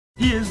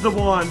He is the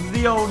one,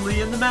 the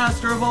only, and the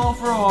master of all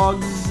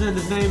frogs, and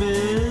his name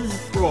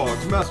is...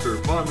 Frogs Master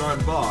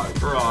 595.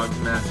 Frogs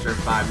Master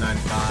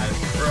 595.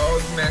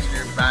 Frogs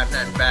Master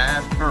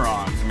 595.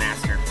 Frogs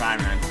Master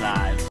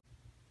 595.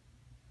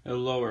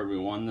 Hello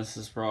everyone, this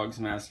is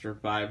Frogs Master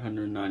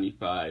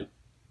 595.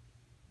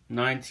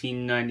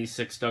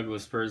 1996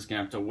 Douglas Fur's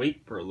gonna have to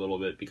wait for a little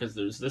bit because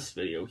there's this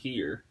video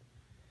here.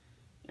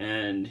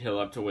 And he'll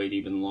have to wait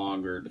even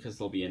longer because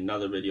there'll be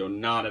another video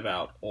not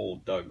about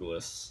old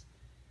Douglas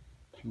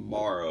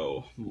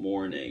tomorrow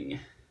morning.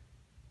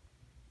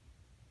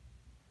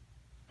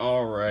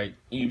 Alright,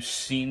 you've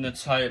seen the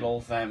title.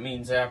 That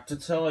means I have to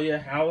tell you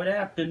how it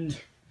happened.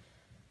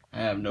 I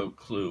have no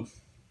clue.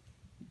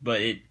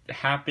 But it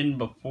happened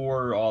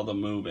before all the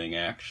moving,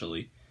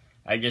 actually.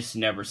 I just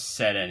never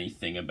said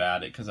anything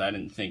about it because I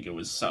didn't think it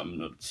was something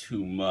of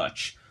too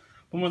much.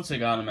 But once I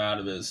got him out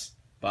of his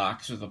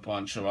box with a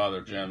bunch of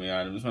other Jimmy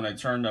items, when I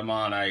turned them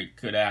on, I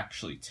could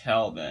actually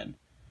tell then.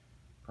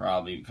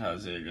 Probably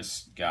because it had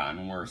just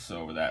gotten worse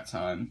over that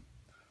time.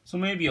 So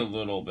maybe a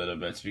little bit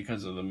of it's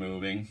because of the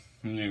moving.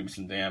 Maybe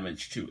some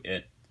damage to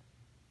it.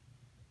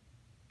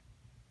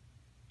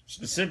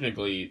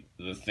 Specifically,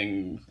 the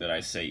thing that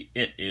I say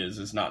it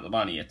is not the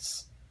money,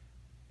 it's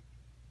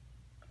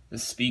the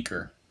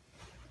speaker.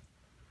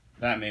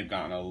 That may have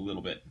gotten a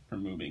little bit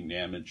from moving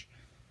damage.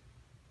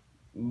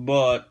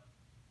 But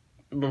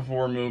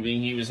before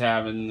moving, he was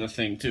having the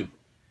thing too.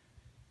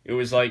 It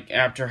was like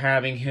after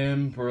having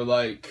him for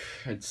like,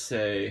 I'd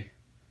say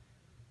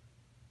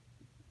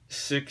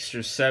 6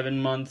 or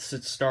 7 months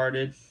it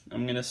started,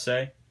 I'm gonna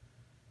say.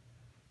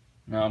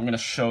 Now I'm gonna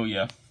show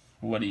you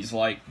what he's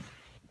like.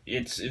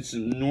 It's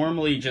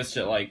normally just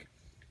at like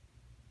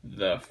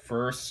the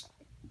first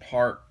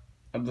part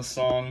of the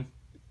song.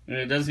 And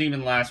it doesn't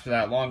even last for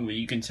that long, but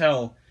you can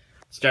tell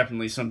it's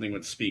definitely something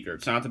with the speaker.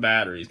 It's not the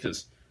batteries,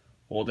 because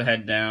hold the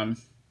head down,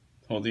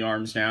 hold the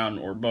arms down,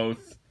 or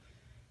both,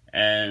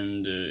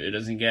 and it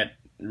doesn't get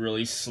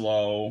really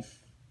slow.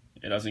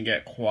 It doesn't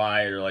get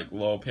quiet or like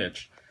low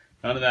pitch.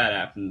 None of that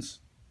happens.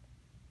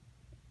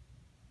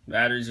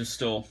 Batteries are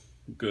still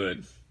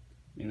good.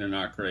 I mean, they're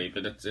not great,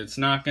 but it's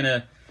not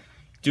gonna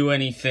do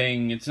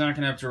anything. It's not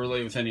gonna have to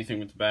relate with anything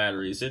with the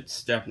batteries.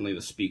 It's definitely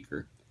the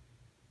speaker.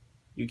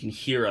 You can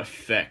hear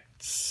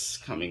effects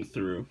coming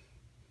through.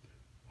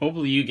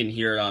 Hopefully you can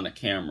hear it on the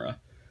camera.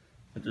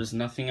 But there's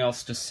nothing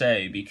else to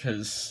say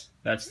because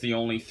that's the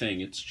only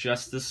thing. It's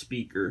just the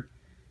speaker.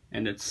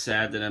 And it's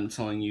sad that I'm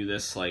telling you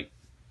this, like,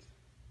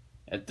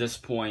 at this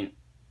point,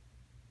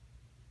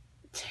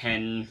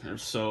 10 or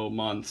so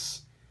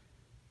months,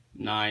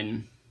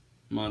 9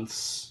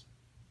 months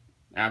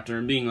after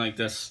him being like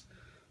this.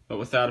 But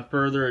without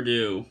further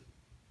ado,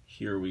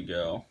 here we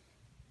go.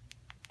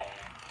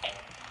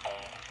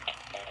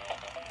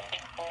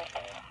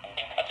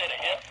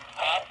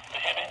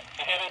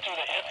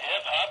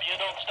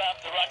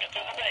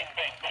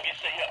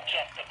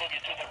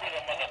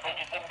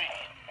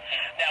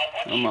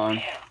 Come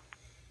on.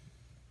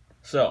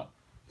 So,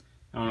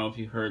 I don't know if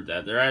you heard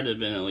that. There had to have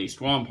been at least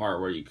one part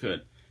where you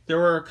could. There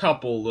were a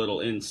couple little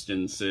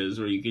instances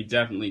where you could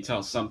definitely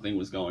tell something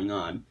was going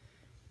on.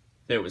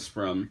 That was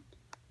from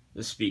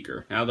the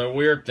speaker. Now, the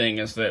weird thing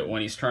is that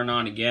when he's turned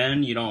on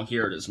again, you don't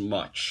hear it as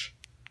much.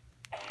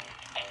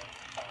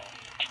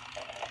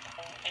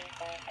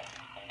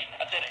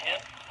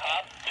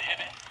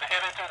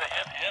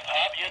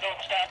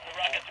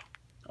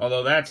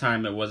 Although that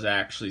time it was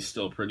actually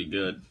still pretty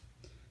good.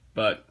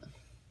 But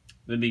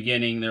the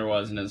beginning there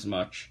wasn't as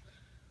much.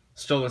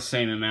 Still the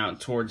same amount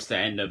towards the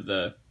end of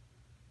the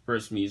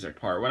first music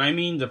part. When I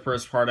mean the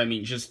first part, I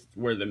mean just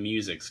where the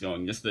music's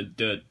going. Just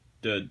the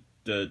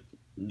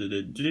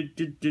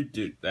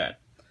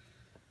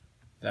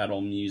that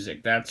old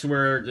music. That's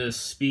where the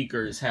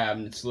speaker is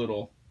having its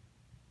little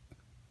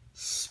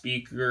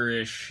speaker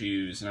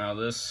issues. Now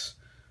this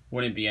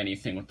wouldn't be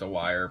anything with the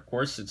wire. Of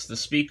course, it's the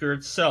speaker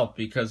itself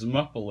because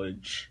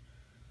mufflage.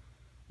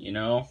 You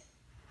know?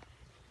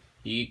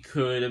 He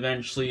could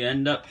eventually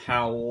end up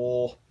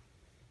how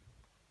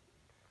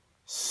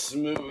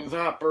Smooth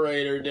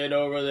Operator did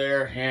over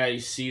there. Yeah,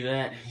 you see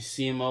that? You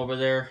see him over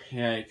there?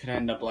 Yeah, he could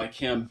end up like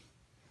him.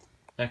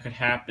 That could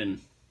happen.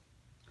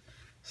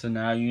 So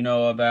now you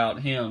know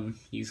about him.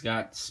 He's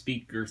got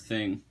speaker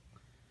thing.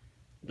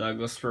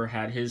 Douglas Fir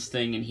had his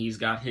thing and he's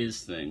got his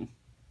thing.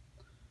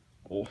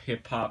 Old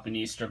hip-hop and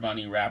Easter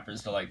Bunny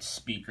rappers delight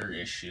speaker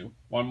issue.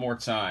 One more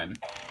time.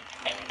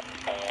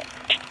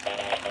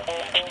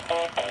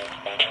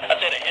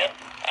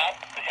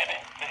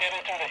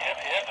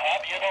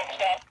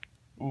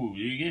 Ooh,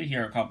 you can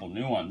hear a couple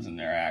new ones in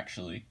there,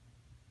 actually.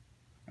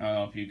 I don't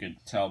know if you could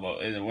tell, but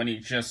when he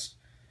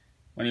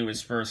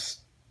was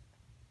first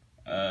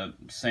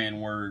saying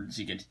words,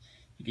 you could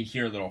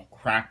hear little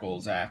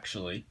crackles,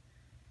 actually.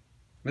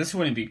 This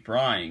wouldn't be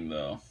prying,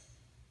 though.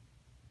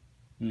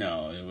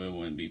 No, it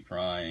wouldn't be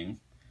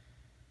prying.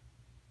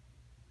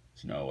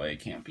 There's no way it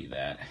can't be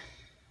that.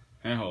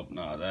 I hope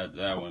not.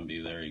 That wouldn't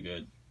be very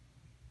good.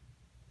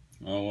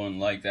 I wouldn't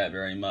like that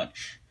very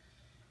much.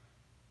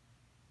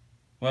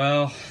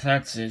 Well,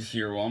 that's it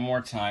here. One more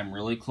time,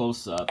 really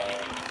close up.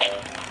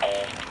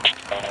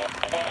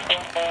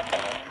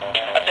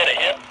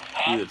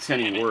 Ooh, it's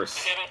getting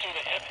worse.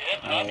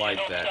 I don't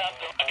like that.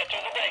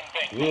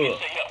 Ugh.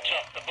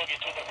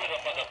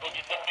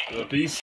 Peace.